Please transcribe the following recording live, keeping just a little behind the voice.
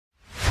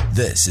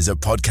This is a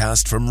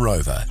podcast from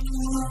Rover.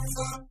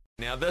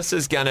 Now, this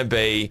is going to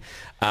be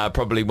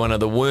probably one of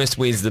the worst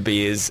Where's the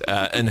Beers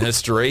in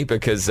history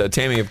because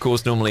Tammy, of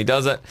course, normally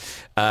does it.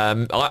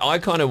 I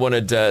kind of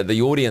wanted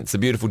the audience, the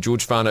beautiful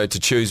George Fano, to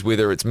choose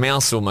whether it's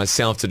Mouse or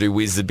myself to do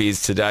Where's the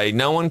Beers today.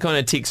 No one kind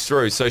of texts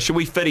through. So should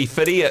we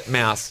fitty it,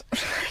 Mouse?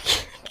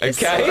 Okay.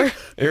 So.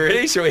 You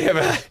ready? Shall we have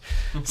a...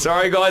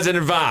 Sorry, guys, in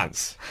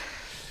advance.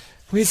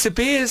 Where's the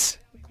Beers?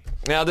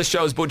 Now, this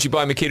show is brought to you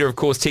by Makita, of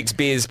course. Text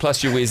Beers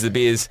plus your Where's the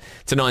Beers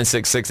to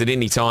 966 at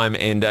any time,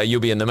 and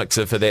you'll be in the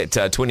mixer for that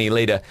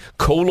 20-litre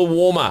cooler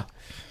warmer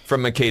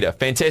from Makita.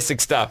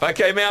 Fantastic stuff.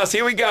 Okay, Mouse,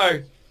 here we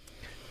go.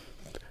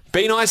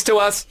 Be nice to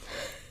us.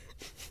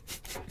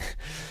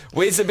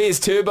 Where's the Beers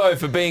Turbo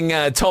for being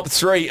top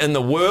 3 in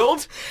the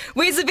world?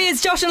 Where's the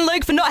Beers Josh and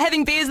Luke for not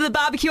having beers at the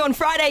barbecue on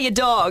Friday, you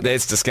dog?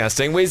 That's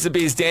disgusting. Where's the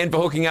Beers Dan for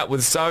hooking up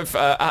with Soph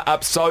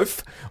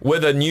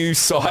with a new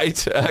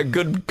site?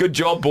 Good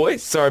job,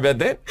 boys. Sorry about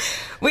that.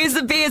 Where's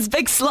the Beers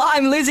Big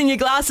Slime losing your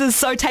glasses,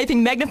 so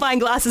taping magnifying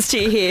glasses to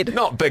your head?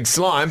 Not Big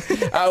Slime.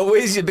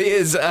 Where's your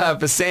Beers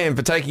for Sam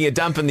for taking a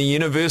dump in the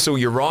universal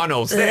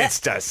urinals? That's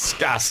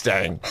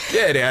disgusting.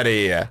 Get out of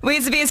here.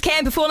 Where's the Beers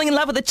Cam for falling in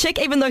love with a chick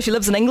even though she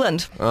lives in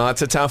England? Oh,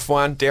 it's a tough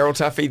one. Daryl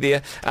Tuffy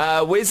there.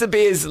 Where's the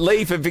Beers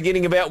Lee for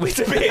forgetting about Where's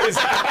the Beers?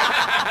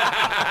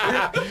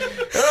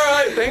 All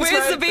right, thanks,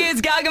 Where's mate. the Beers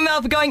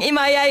Gargamel for going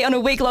MIA on a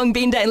week-long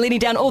bender and letting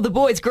down all the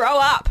boys? Grow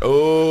up.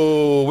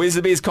 Oh, where's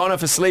the Beers Connor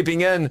for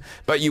sleeping in,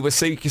 but you were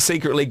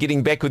secretly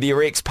getting back with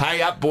your ex?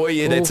 Pay up, boy.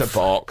 Yeah, that's a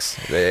box.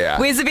 There.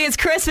 Where's the Beers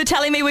Chris for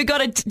telling me we got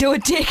to do a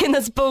deck in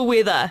this bull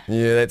weather?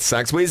 Yeah, that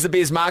sucks. Where's the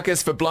Beers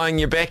Marcus for blowing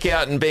your back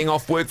out and being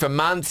off work for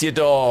months, you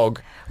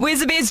dog? Where's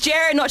the Beers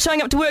Jared not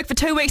showing up to work for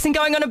 2 weeks and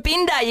going on a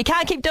bender? You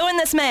can't keep doing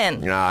this,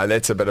 man. No,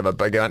 that's a bit of a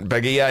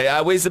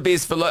biggie. Where's the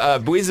Beers for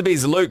Where's the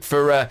Beers Luke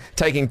for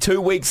taking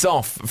 2 weeks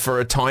off for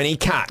a tiny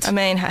cut? I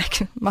mean,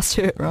 heck, must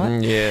hurt,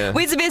 right? Yeah.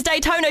 Where's the Beers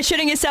Daytona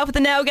shooting yourself with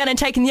a nail gun and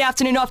taking the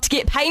afternoon off to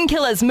get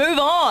painkillers? Move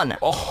on.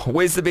 Oh,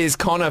 where's the Beers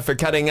Connor for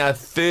cutting a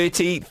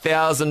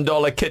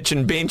 $30,000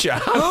 kitchen bench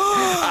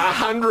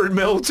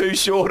 $100 too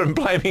short and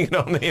blaming it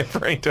on the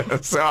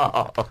apprentice?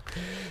 Oh,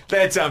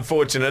 that's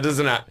unfortunate,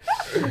 isn't it?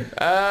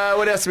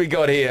 What else we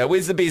got here?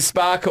 Where's the Beers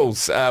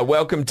Sparkles?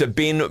 Welcome to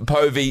Ben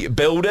Povey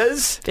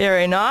Builders.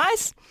 Very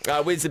nice.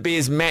 Where's the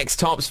Beers Max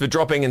Tops for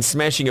dropping and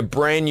smashing a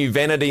brand new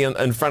vanity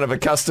in front of a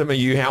customer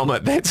U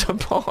helmet? That's a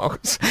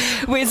box.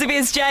 Where's the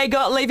Beers Jay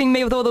got leaving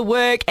me with all the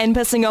work and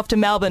pissing off to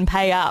Melbourne?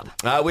 Pay up.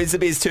 Where's the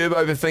Beers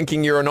Turbo for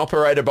thinking you're an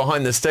operator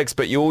behind the sticks,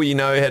 but all you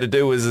know how to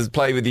do is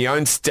play with your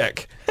own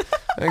stick?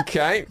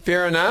 Okay,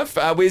 fair enough.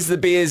 Where's the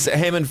Beers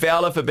Hammond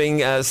Fowler for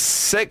being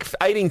sick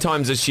 18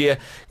 times this year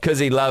because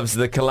he loves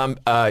the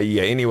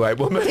anyway,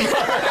 woman.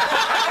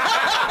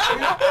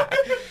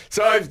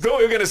 So I thought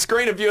we were going to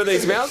screen a few of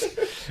these mouths.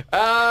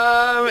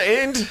 No,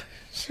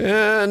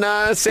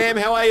 Sam,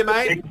 how are you,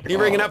 mate? You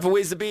ringing up for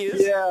Where's the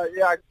Beers?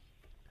 Yeah.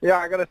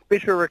 I got a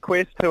special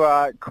request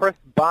to Chris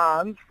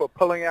Barnes for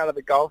pulling out of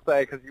the golf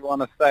day because you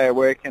want to stay at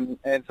work and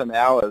add some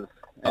hours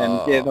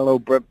and get a little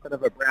bit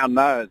of a brown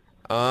nose.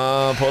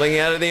 Oh, pulling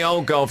out of the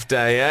old golf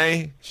day,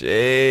 eh?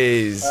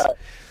 Jeez.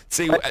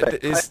 See,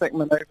 classic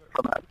maneuver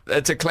from it.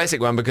 It's a classic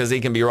one because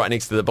he can be right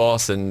next to the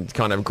boss and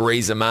kind of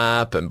grease him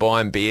up and buy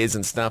him beers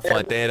and stuff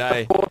like that,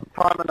 eh? Fourth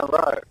time in a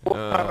row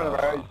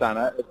he's done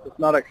it. It's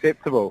not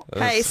acceptable.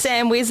 Hey,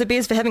 Sam, where's the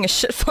Beers for having a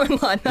shit phone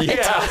line, mate?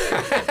 Yeah.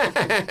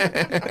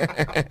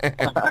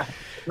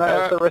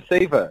 No, it's the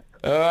receiver.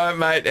 All right,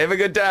 mate. Have a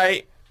good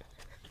day.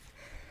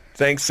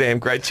 Thanks, Sam.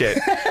 Great chat.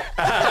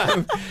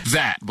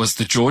 That was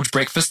the George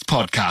Breakfast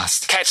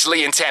Podcast. Catch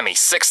Lee and Tammy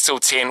 6 till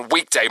 10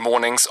 weekday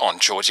mornings on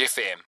George FM.